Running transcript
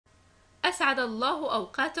أسعد الله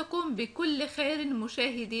أوقاتكم بكل خير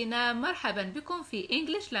مشاهدينا. مرحبا بكم في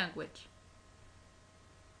English Language.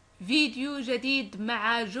 فيديو جديد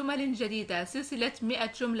مع جمل جديدة، سلسلة 100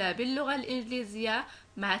 جملة باللغة الإنجليزية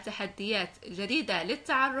مع تحديات جديدة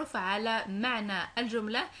للتعرف على معنى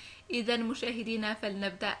الجملة. إذا مشاهدينا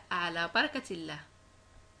فلنبدأ على بركة الله.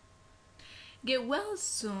 Get well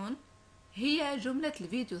soon هي جملة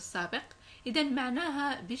الفيديو السابق، إذا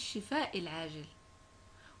معناها بالشفاء العاجل.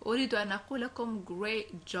 أريد أن أقول لكم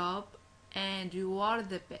great job and you are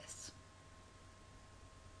the best.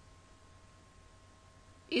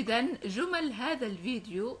 إذن جمل هذا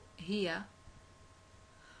الفيديو هي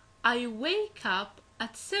I wake up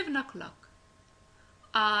at 7 o'clock.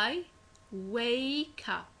 I wake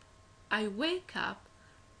up. I wake up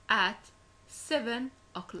at 7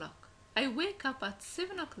 o'clock. I wake up at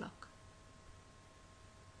 7 o'clock.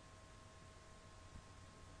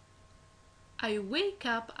 I wake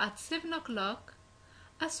up at 7 o'clock.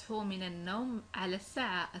 أصحو من النوم على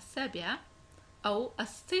الساعة 7، أو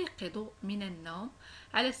أستيقظ من النوم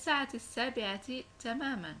على الساعة 7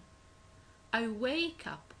 تماما. I wake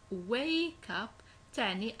up. Wake up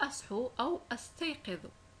تعني أصحو أو أستيقظ.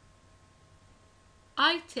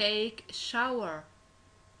 I take shower.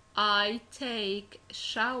 I take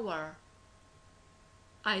shower.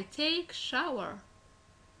 I take shower.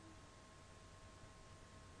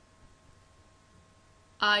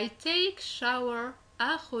 I take shower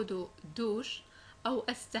أخذ دوش أو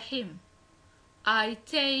أستحم. I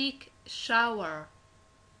take shower.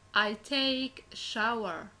 I take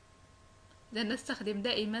shower. نستخدم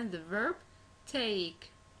دائما the verb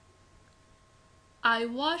take. I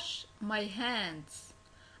wash my hands.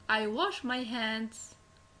 I wash my hands.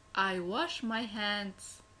 I wash my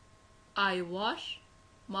hands. I wash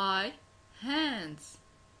my hands.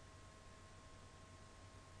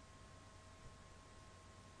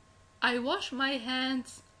 I wash my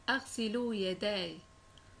hands أغسل يداي.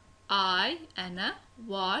 أنا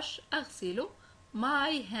wash أغسل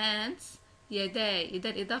my hands يداي.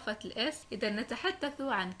 إذا إضافة الإس، إذا نتحدث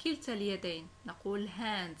عن كلتا اليدين نقول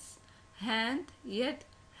hands. hand يد،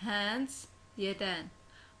 hands يدان.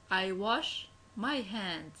 I wash my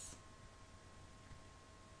hands.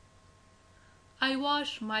 I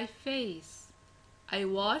wash my face. I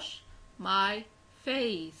wash my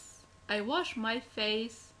face. I wash my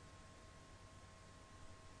face.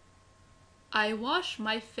 I wash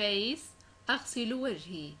my face أغسل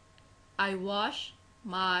وجهي. I wash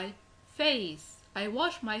my face. I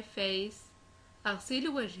wash my face أغسل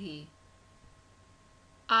وجهي.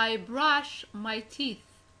 I brush my teeth.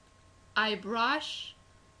 I brush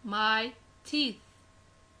my teeth.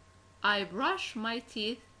 I brush my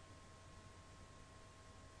teeth.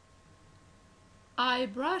 I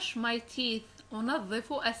brush my teeth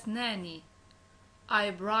أنظف أسناني.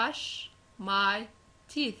 I brush my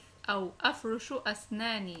teeth أو أفرش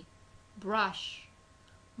أسناني. brush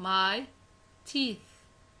my teeth.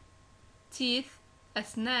 teeth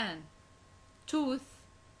أسنان. tooth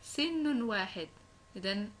سن واحد،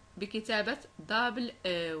 إذن بكتابة double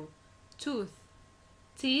O. tooth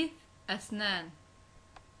teeth أسنان.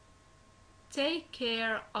 take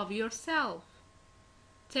care of yourself.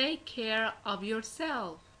 take care of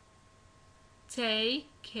yourself. take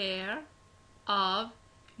care of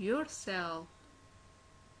yourself.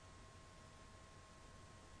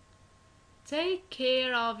 Take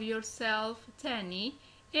care of yourself تعني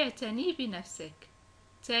اعتني بنفسك.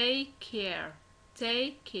 Take care.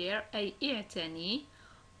 Take care أي اعتني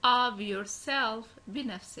of yourself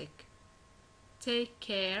بنفسك. Take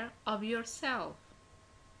care of yourself.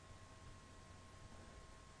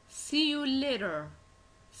 See you later.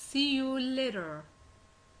 See you later.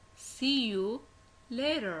 See you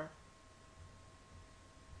later.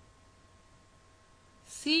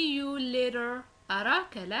 See you later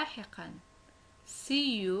أراك لاحقا.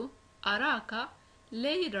 See you أراك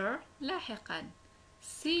later لاحقا.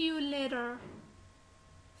 See you later.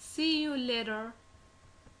 See you later.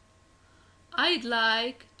 I'd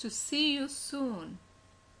like to see you soon.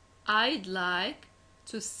 I'd like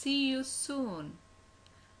to see you soon.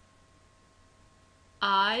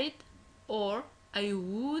 I'd or I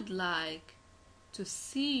would like to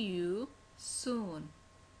see you soon.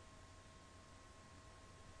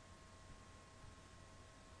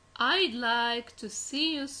 I'd like to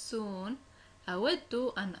see you soon.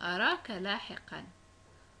 أود أن أراك لاحقا.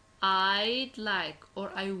 I'd like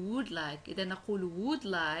or I would like. إذا نقول would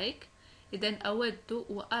like، إذا أود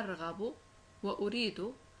وأرغب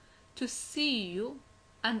وأريد to see you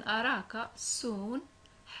أن أراك soon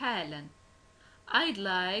حالا. I'd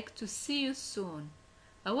like to see you soon.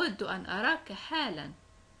 أود أن أراك حالا.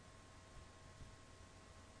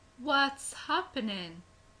 What's happening?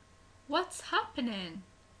 What's happening?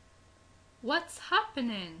 What's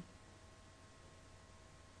happening?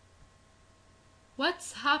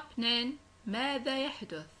 What's happening? ماذا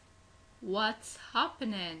يحدث؟ What's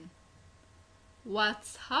happening?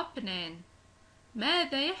 What's happening?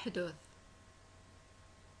 ماذا يحدث؟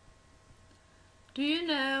 Do you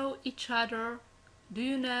know each other? Do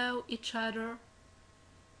you know each other?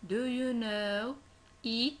 Do you know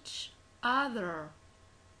each other?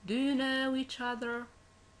 Do you know each other?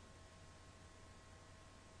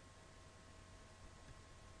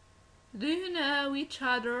 Do you know each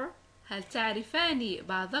other? هل تعرفان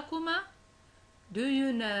بعضكما؟ Do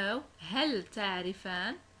you know هل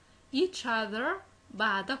تعرفان each other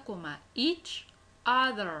بعضكما each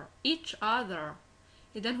other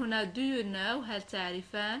إذن هنا do you know هل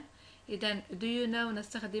تعرفان إذن do you know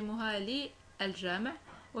نستخدمها للجمع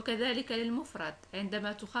وكذلك للمفرد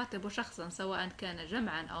عندما تخاطب شخصا سواء كان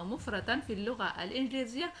جمعا أو مفردا في اللغة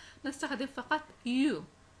الإنجليزية نستخدم فقط you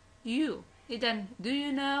إذن do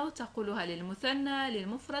you know تقولها للمثنى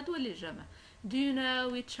للمفرد وللجمع. Do you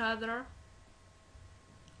know each other?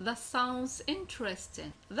 That sounds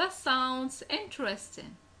interesting. That sounds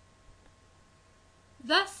interesting.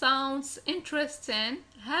 That sounds interesting.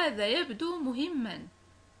 هذا يبدو مهما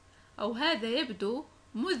أو هذا يبدو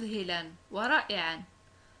مذهلا ورائعا.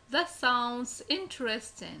 That sounds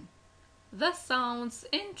interesting. That sounds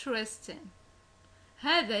interesting.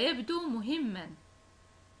 هذا يبدو مهما.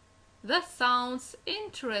 That sounds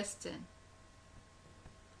interesting.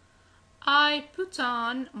 I put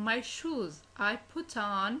on my shoes. I put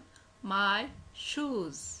on my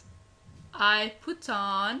shoes. I put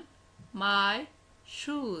on my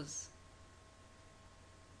shoes.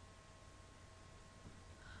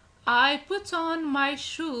 I put on my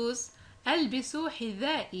shoes. ألبس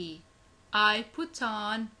حذائي. I put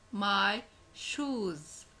on my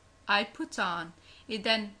shoes. I put on.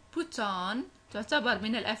 إذن put on تعتبر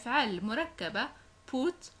من الأفعال المركبة.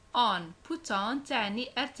 put on تعني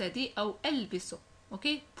أرتدي أو ألبس.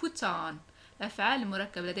 أوكي put on الأفعال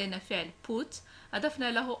المركبة لدينا فعل put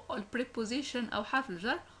أضفنا له preposition أو حرف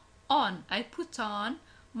الجر on. I put on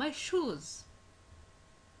my shoes.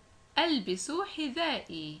 ألبس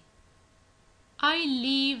حذائي. I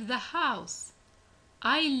leave the house.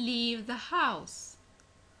 I leave the house.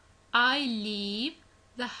 I leave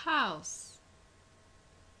the house.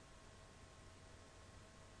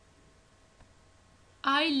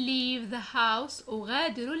 I leave the house.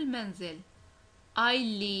 أغادر المنزل. I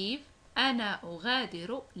leave أنا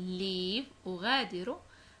أغادر leave أغادر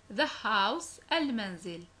the house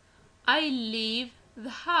المنزل. I leave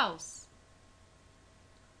the house.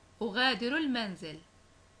 أغادر المنزل.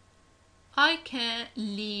 I can't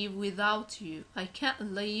live without you. I can't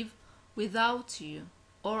live without you.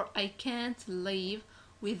 Or I can't live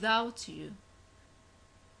without you.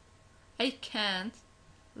 I can't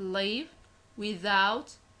live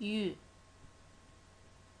without you.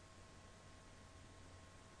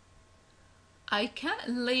 I can't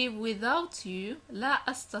live without you. لا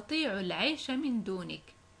أستطيع العيش من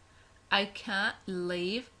دونك. I can't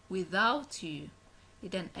live without you.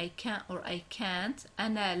 إذن I can't or I can't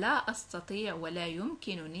أنا لا أستطيع ولا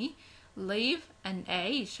يمكنني live أن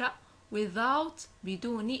أعيش without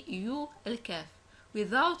بدون you الكاف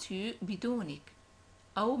without you بدونك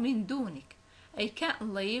أو من دونك. I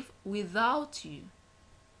can't live without you.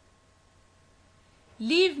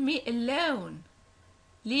 Leave me alone.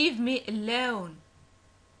 Leave me alone.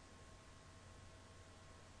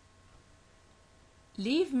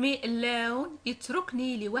 Leave me alone.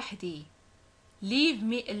 اتركني لوحدي. Leave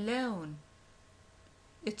me alone.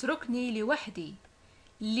 اتركني لوحدي.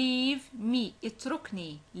 Leave me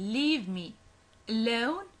اتركني. Leave me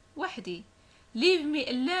alone وحدي. Leave me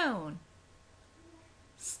alone.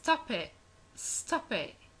 Stop it. Stop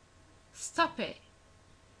it. Stop it.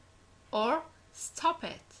 Or stop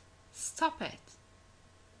it. Stop it.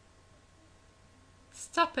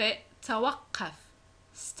 Stop it. توقف.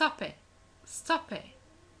 Stop it. Stop it.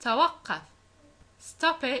 توقف.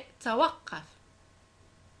 Stop it. توقف.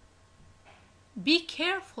 Be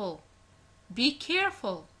careful. Be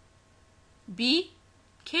careful. Be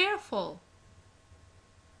careful.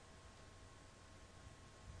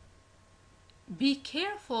 Be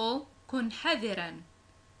careful. كن حذرا.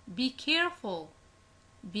 Be careful.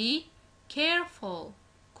 Be careful.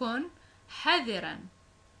 كن حذرا.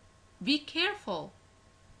 Be careful.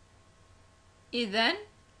 إذن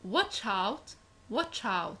watch out. Watch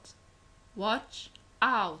out. Watch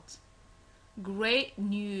out. Great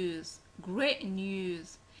news. Great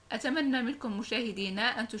news. أتمنى منكم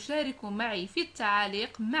مشاهدينا أن تشاركوا معي في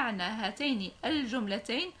التعاليق معنى هاتين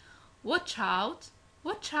الجملتين watch out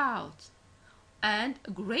watch out and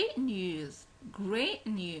great news. great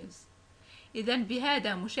news. إذا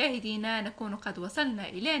بهذا مشاهدينا نكون قد وصلنا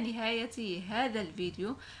إلى نهاية هذا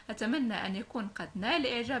الفيديو. أتمنى أن يكون قد نال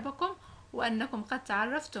إعجابكم، وأنكم قد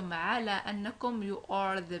تعرفتم على أنكم you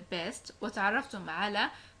are the best، وتعرفتم على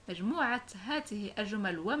مجموعة هذه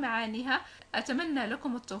الجمل ومعانيها. أتمنى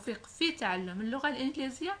لكم التوفيق في تعلم اللغة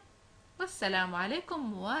الإنجليزية، والسلام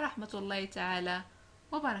عليكم ورحمة الله تعالى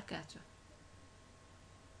وبركاته.